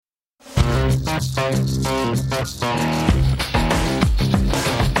This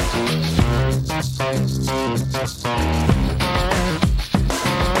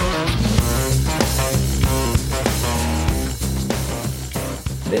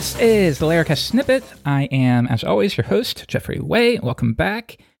is the Laracast Snippet. I am, as always, your host, Jeffrey Way. Welcome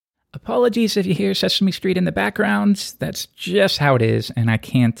back. Apologies if you hear Sesame Street in the background. That's just how it is, and I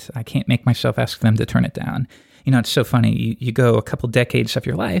can't make myself ask them to turn it down. You know, it's so funny. You go a couple decades of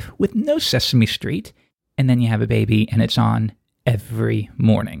your life with no Sesame Street, and then you have a baby, and it's on every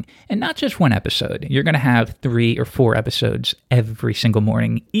morning. And not just one episode. You're going to have 3 or 4 episodes every single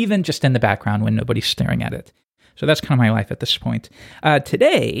morning, even just in the background when nobody's staring at it. So that's kind of my life at this point.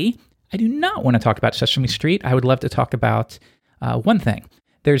 Today, I do not want to talk about Sesame Street. I would love to talk about one thing.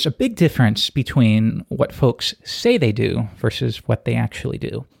 There's a big difference between what folks say they do versus what they actually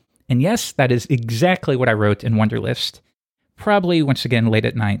do. And yes, that is exactly what I wrote in Wunderlist, probably once again late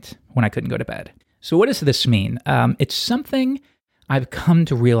at night when I couldn't go to bed. So what does this mean? It's something I've come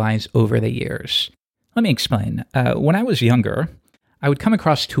to realize over the years. Let me explain. When I was younger, I would come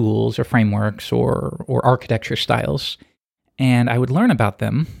across tools or frameworks or architecture styles, and I would learn about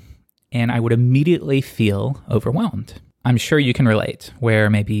them, and I would immediately feel overwhelmed. I'm sure you can relate, where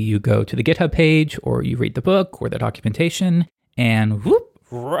maybe you go to the GitHub page, or you read the book or the documentation, and whoop,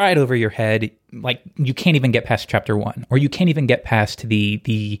 right over your head, like you can't even get past chapter 1, or you can't even get past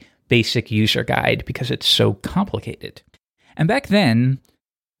the basic user guide because it's so complicated. And back then,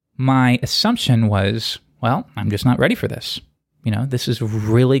 my assumption was, well, I'm just not ready for this. You know, this is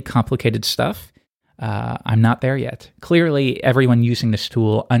really complicated stuff. I'm not there yet. Clearly, everyone using this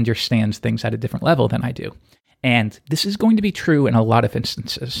tool understands things at a different level than I do. And this is going to be true in a lot of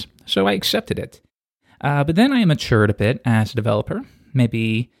instances. So I accepted it. But then I matured a bit as a developer.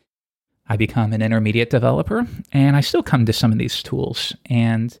 Maybe I become an intermediate developer, and I still come to some of these tools.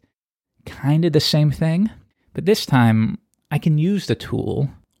 And kind of the same thing. But this time, I can use the tool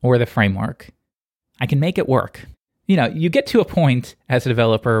or the framework. I can make it work. You know, you get to a point as a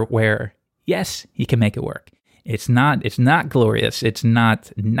developer where, yes, you can make it work. It's not glorious, it's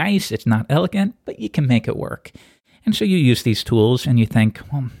not nice, it's not elegant, but you can make it work. And so you use these tools and you think,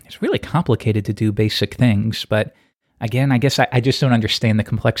 well, it's really complicated to do basic things, but again, I guess I just don't understand the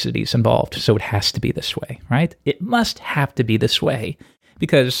complexities involved, so it has to be this way, right? It must have to be this way,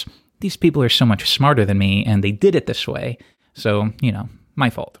 because these people are so much smarter than me and they did it this way, so, you know, my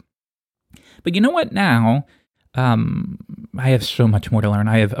fault. But you know what, now I have so much more to learn.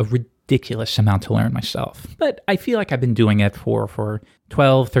 I have a ridiculous amount to learn myself. But I feel like I've been doing it for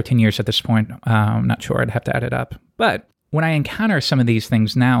 12, 13 years at this point. I'm not sure. I'd have to add it up. But when I encounter some of these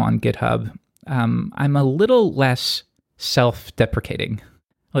things now on GitHub, I'm a little less self-deprecating.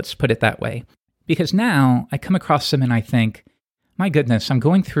 Let's put it that way. Because now I come across them and I think, my goodness, I'm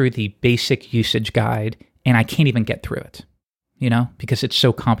going through the basic usage guide and I can't even get through it. You know, because it's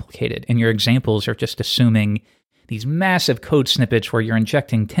so complicated. And your examples are just assuming these massive code snippets where you're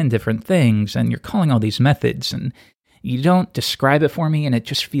injecting 10 different things and you're calling all these methods, and you don't describe it for me, and it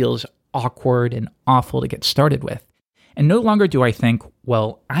just feels awkward and awful to get started with. And no longer do I think,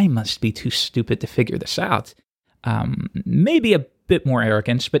 well, I must be too stupid to figure this out. Maybe a bit more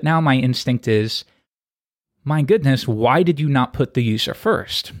arrogance, but now my instinct is, my goodness, why did you not put the user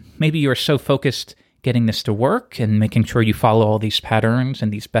first? Maybe you're so focused getting this to work and making sure you follow all these patterns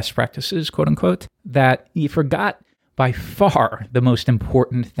and these best practices, quote unquote, that you forgot by far the most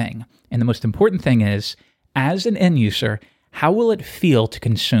important thing. And the most important thing is, as an end user, how will it feel to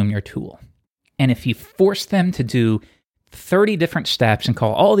consume your tool? And if you force them to do 30 different steps and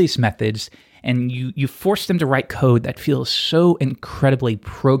call all these methods, and you force them to write code that feels so incredibly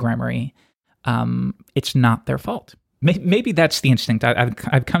programmery, it's not their fault. Maybe that's the instinct.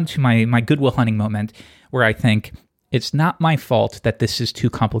 I've come to my Good Will Hunting moment where I think it's not my fault that this is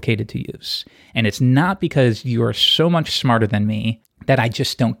too complicated to use. And it's not because you are so much smarter than me that I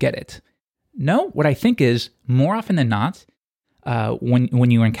just don't get it. No, what I think is, more often than not,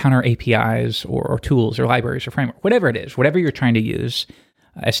 when you encounter APIs or tools or libraries or framework, whatever it is, whatever you're trying to use,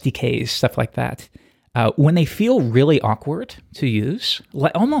 SDKs, stuff like that, when they feel really awkward to use,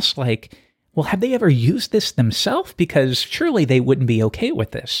 almost like, well, have they ever used this themselves? Because surely they wouldn't be okay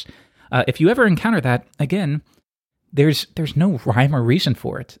with this. If you ever encounter that, again, there's no rhyme or reason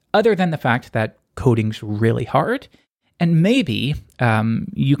for it, other than the fact that coding's really hard. And maybe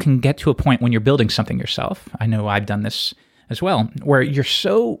you can get to a point when you're building something yourself. I know I've done this as well, where you're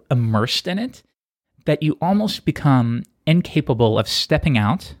so immersed in it that you almost become incapable of stepping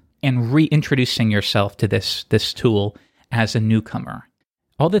out and reintroducing yourself to this tool as a newcomer.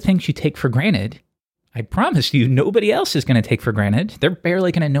 All the things you take for granted I promise you, nobody else is going to take for granted. They're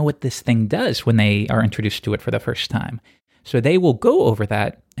barely going to know what this thing does when they are introduced to it for the first time. So they will go over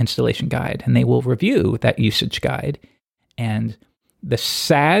that installation guide and they will review that usage guide. And the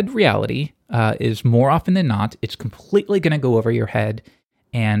sad reality is more often than not, it's completely going to go over your head,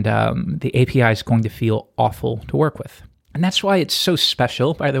 and the API is going to feel awful to work with. And that's why it's so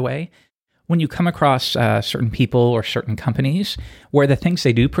special, by the way, when you come across certain people or certain companies where the things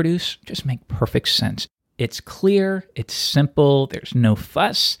they do produce just make perfect sense. It's clear, it's simple, there's no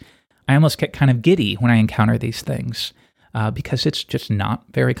fuss. I almost get kind of giddy when I encounter these things because it's just not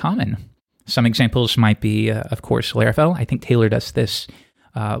very common. Some examples might be, of course, Laravel. I think Taylor does this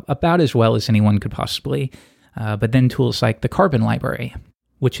about as well as anyone could possibly. But then tools like the Carbon library,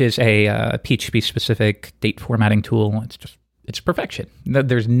 which is a PHP-specific date formatting tool. It's perfection.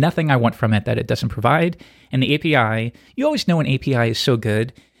 There's nothing I want from it that it doesn't provide. And the API, you always know an API is so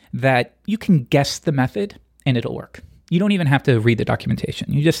good that you can guess the method and it'll work. You don't even have to read the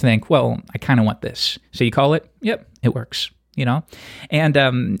documentation. You just think, well, I kind of want this. So you call it, yep, it works,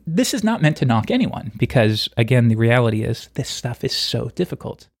 And this is not meant to knock anyone because, again, the reality is this stuff is so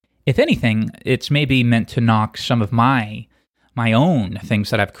difficult. If anything, it's maybe meant to knock some of my own things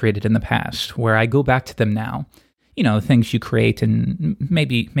that I've created in the past, where I go back to them now. Things you create and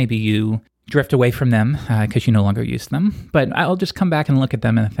maybe you drift away from them because you no longer use them. But I'll just come back and look at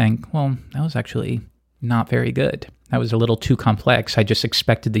them and think, well, that was actually not very good. That was a little too complex. I just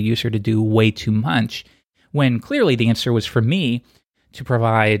expected the user to do way too much, when clearly the answer was for me to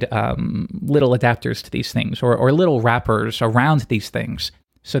provide little adapters to these things or little wrappers around these things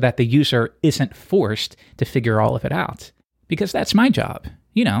so that the user isn't forced to figure all of it out. Because that's my job.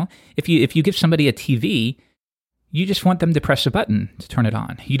 If you give somebody a TV, you just want them to press a button to turn it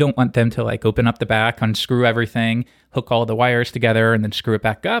on. You don't want them to open up the back, unscrew everything, hook all the wires together, and then screw it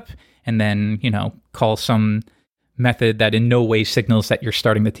back up, and then, call some method that in no way signals that you're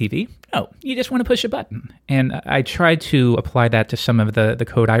starting the TV. No, you just want to push a button. And I try to apply that to some of the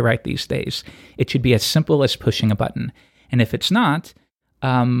code I write these days. It should be as simple as pushing a button. And if it's not,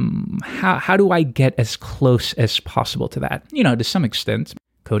 how do I get as close as possible to that? To some extent,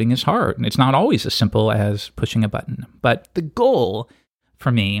 coding is hard, and it's not always as simple as pushing a button. But the goal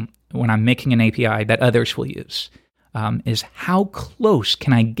for me, when I'm making an API that others will use, is how close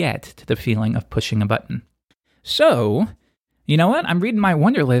can I get to the feeling of pushing a button? So, you know what? I'm reading my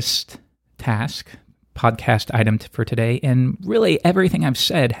Wunderlist podcast item for today, and really everything I've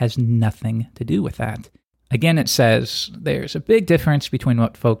said has nothing to do with that. Again, it says there's a big difference between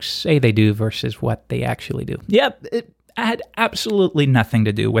what folks say they do versus what they actually do. Yep, it had absolutely nothing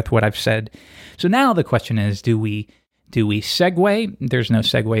to do with what I've said. So now the question is, do we segue? There's no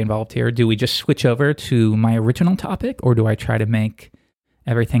segue involved here. Do we just switch over to my original topic, or do I try to make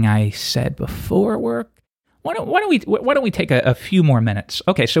everything I said before work? Why don't we take a few more minutes?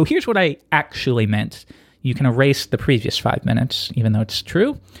 Okay, so here's what I actually meant. You can erase the previous 5 minutes, even though it's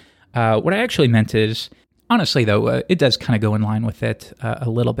true. What I actually meant is, honestly, though, it does kind of go in line with it a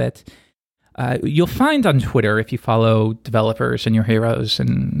little bit. You'll find on Twitter, if you follow developers and your heroes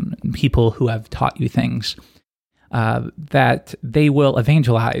and people who have taught you things, that they will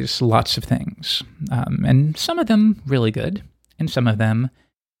evangelize lots of things. And some of them really good, and some of them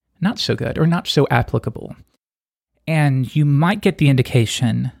not so good or not so applicable. And you might get the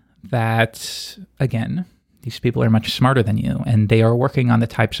indication that, again, these people are much smarter than you, and they are working on the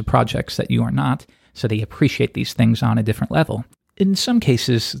types of projects that you are not, so they appreciate these things on a different level. In some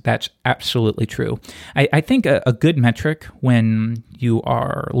cases, that's absolutely true. I think a good metric when you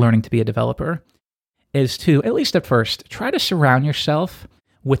are learning to be a developer is to, at least at first, try to surround yourself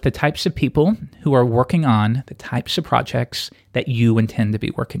with the types of people who are working on the types of projects that you intend to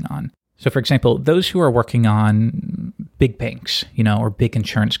be working on. So, for example, those who are working on big banks, or big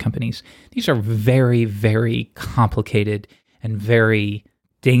insurance companies, these are very, very complicated and very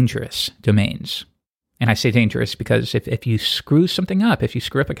dangerous domains. And I say dangerous because if you screw something up, if you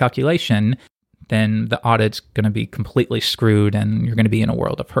screw up a calculation, then the audit's going to be completely screwed and you're going to be in a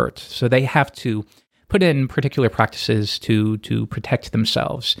world of hurt. So they have to put in particular practices to protect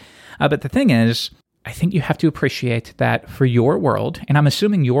themselves. But the thing is, I think you have to appreciate that for your world, and I'm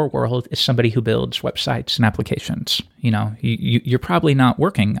assuming your world is somebody who builds websites and applications. You're probably not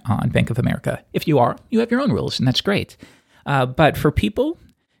working on Bank of America. If you are, you have your own rules, and that's great. But for people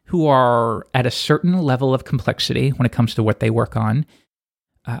who are at a certain level of complexity when it comes to what they work on,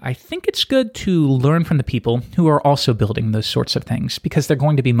 I think it's good to learn from the people who are also building those sorts of things because they're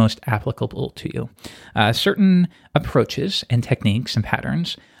going to be most applicable to you. Certain approaches and techniques and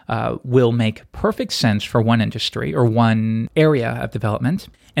patterns will make perfect sense for one industry or one area of development,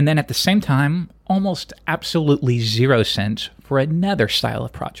 and then at the same time, almost absolutely zero sense for another style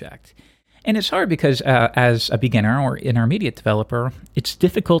of project. And it's hard because as a beginner or intermediate developer, it's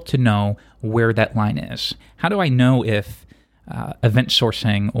difficult to know where that line is. How do I know if event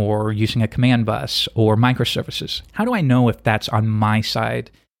sourcing or using a command bus or microservices, how do I know if that's on my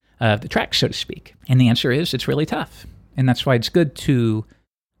side of the track, so to speak? And the answer is it's really tough. And that's why it's good to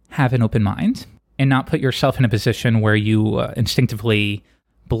have an open mind and not put yourself in a position where you instinctively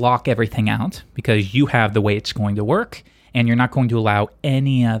block everything out because you have the way it's going to work and you're not going to allow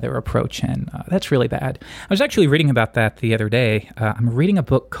any other approach in. That's really bad. I was actually reading about that the other day. I'm reading a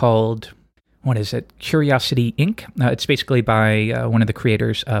book called, Curiosity Inc. It's basically by one of the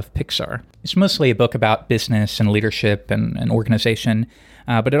creators of Pixar. It's mostly a book about business and leadership and organization,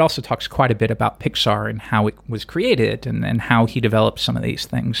 but it also talks quite a bit about Pixar and how it was created and how he developed some of these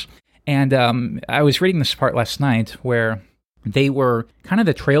things. And I was reading this part last night where they were kind of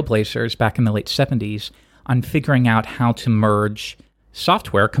the trailblazers back in the late 70s on figuring out how to merge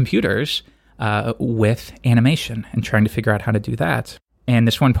software, computers, with animation and trying to figure out how to do that. And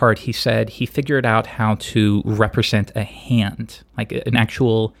this one part, he said he figured out how to represent a hand, like an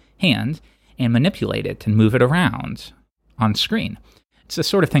actual hand, and manipulate it and move it around on screen. It's the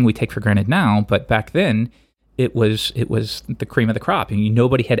sort of thing we take for granted now, but back then, it was the cream of the crop. And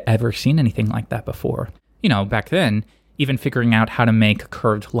nobody had ever seen anything like that before. Back then, even figuring out how to make a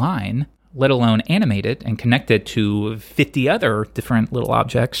curved line, let alone animate it and connect it to 50 other different little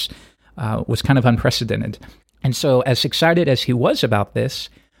objects, was kind of unprecedented. And so as excited as he was about this,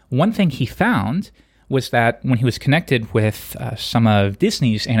 one thing he found was that when he was connected with some of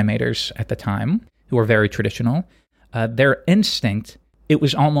Disney's animators at the time, who were very traditional, their instinct, it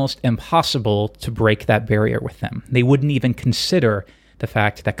was almost impossible to break that barrier with them. They wouldn't even consider the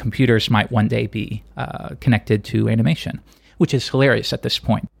fact that computers might one day be connected to animation, which is hilarious at this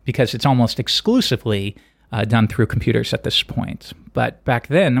point, because it's almost exclusively done through computers at this point. But back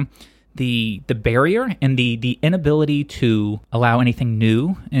then, the barrier and the inability to allow anything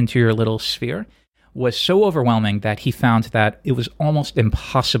new into your little sphere was so overwhelming that he found that it was almost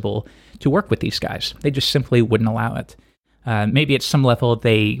impossible to work with these guys. They just simply wouldn't allow it. Maybe at some level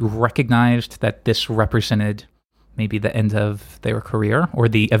they recognized that this represented maybe the end of their career or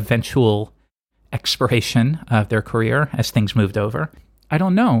the eventual expiration of their career as things moved over. I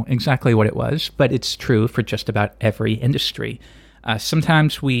don't know exactly what it was, but it's true for just about every industry.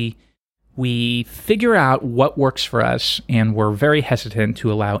 Sometimes we figure out what works for us, and we're very hesitant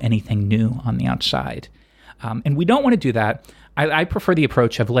to allow anything new on the outside. And we don't want to do that. I prefer the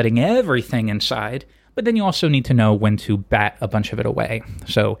approach of letting everything inside, but then you also need to know when to bat a bunch of it away.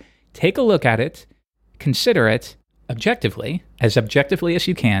 So take a look at it, consider it objectively as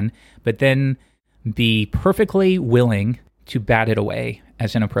you can, but then be perfectly willing to bat it away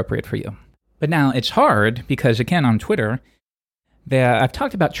as inappropriate for you. But now it's hard because, again, on Twitter, I've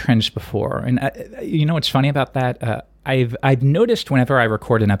talked about trends before, and what's funny about that? I've noticed whenever I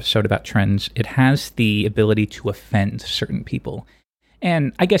record an episode about trends, it has the ability to offend certain people.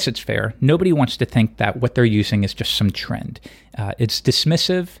 And I guess it's fair. Nobody wants to think that what they're using is just some trend. It's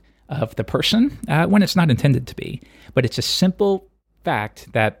dismissive of the person when it's not intended to be. But it's a simple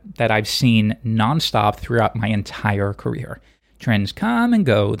fact that I've seen nonstop throughout my entire career. Trends come and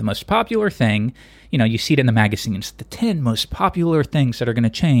go. The most popular thing, you see it in the magazines, the 10 most popular things that are going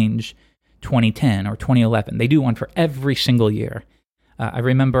to change 2010 or 2011. They do one for every single year. I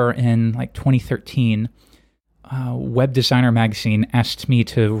remember in 2013, Web Designer magazine asked me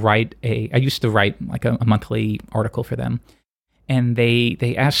to write I used to write a monthly article for them. And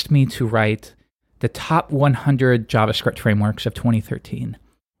they asked me to write the top 100 JavaScript frameworks of 2013.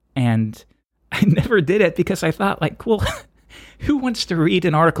 And I never did it because I thought who wants to read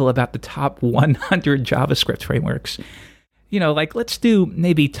an article about the top 100 JavaScript frameworks? Let's do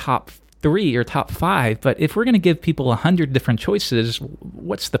maybe top 3 or top 5, but if we're going to give people 100 different choices,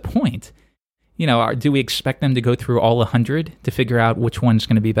 what's the point? Do we expect them to go through all 100 to figure out which one's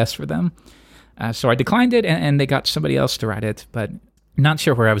going to be best for them? So I declined it, and they got somebody else to write it, but not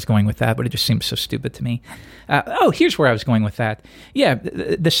sure where I was going with that, but it just seems so stupid to me. Here's where I was going with that. Yeah,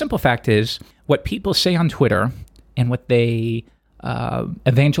 the simple fact is what people say on Twitter and what they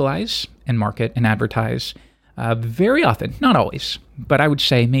evangelize and market and advertise very often, not always, but I would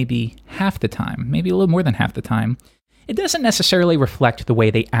say maybe half the time, maybe a little more than half the time, it doesn't necessarily reflect the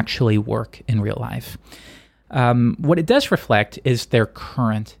way they actually work in real life. What it does reflect is their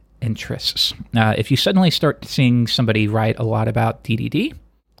current interests. If you suddenly start seeing somebody write a lot about DDD,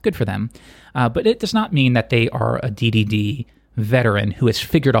 good for them. But it does not mean that they are a DDD veteran who has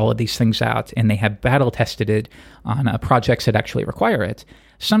figured all of these things out and they have battle tested it on projects that actually require it.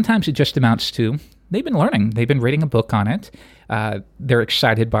 Sometimes it just amounts to they've been learning. They've been reading a book on it. They're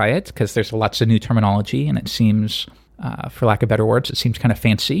excited by it because there's lots of new terminology and it seems, for lack of better words, it seems kind of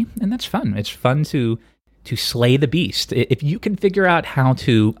fancy, and that's fun. It's fun to slay the beast. If you can figure out how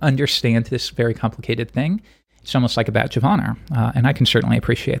to understand this very complicated thing, it's almost like a badge of honor, and I can certainly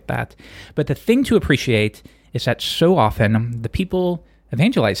appreciate that. But the thing to appreciate is that so often the people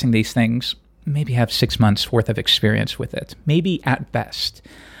evangelizing these things maybe have 6 months worth of experience with it, maybe at best.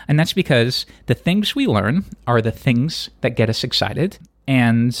 And that's because the things we learn are the things that get us excited,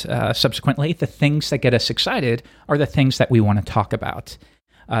 and subsequently, the things that get us excited are the things that we want to talk about.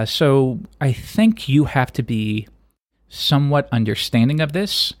 So I think you have to be somewhat understanding of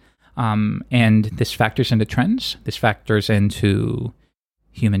this, and this factors into trends. This factors into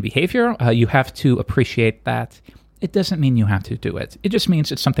human behavior. You have to appreciate that it doesn't mean you have to do it. It just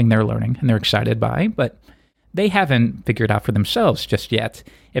means it's something they're learning and they're excited by, but they haven't figured out for themselves just yet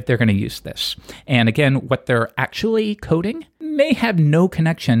if they're going to use this. And again, what they're actually coding may have no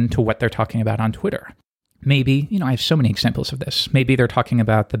connection to what they're talking about on Twitter. Maybe, I have so many examples of this. Maybe they're talking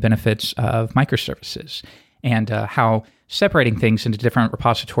about the benefits of microservices and how separating things into different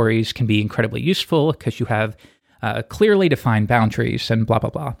repositories can be incredibly useful because you have clearly defined boundaries and blah, blah,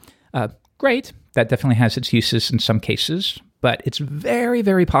 blah. Great. That definitely has its uses in some cases, but it's very,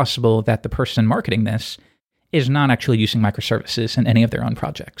 very possible that the person marketing this is not actually using microservices in any of their own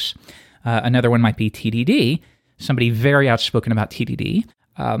projects. Another one might be TDD. Somebody very outspoken about TDD.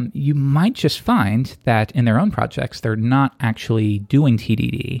 You might just find that in their own projects, they're not actually doing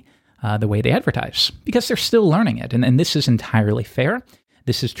TDD the way they advertise because they're still learning it. And this is entirely fair.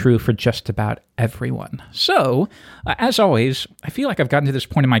 This is true for just about everyone. So, as always, I feel like I've gotten to this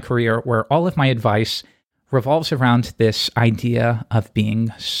point in my career where all of my advice revolves around this idea of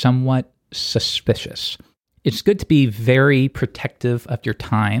being somewhat suspicious. It's good to be very protective of your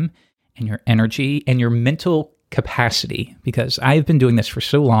time and your energy and your mental capacity, because I've been doing this for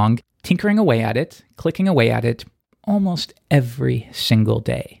so long, tinkering away at it, clicking away at it almost every single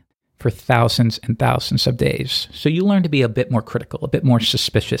day for thousands and thousands of days. So you learn to be a bit more critical, a bit more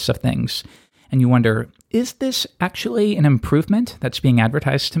suspicious of things. And you wonder, is this actually an improvement that's being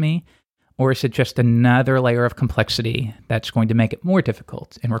advertised to me? Or is it just another layer of complexity that's going to make it more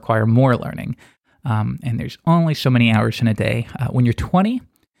difficult and require more learning? And there's only so many hours in a day. When you're 20,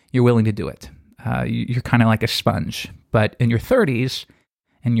 you're willing to do it. You're kind of like a sponge. But in your 30s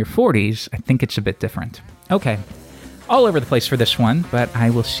and your 40s, I think it's a bit different. Okay, all over the place for this one, but I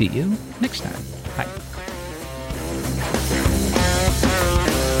will see you next time.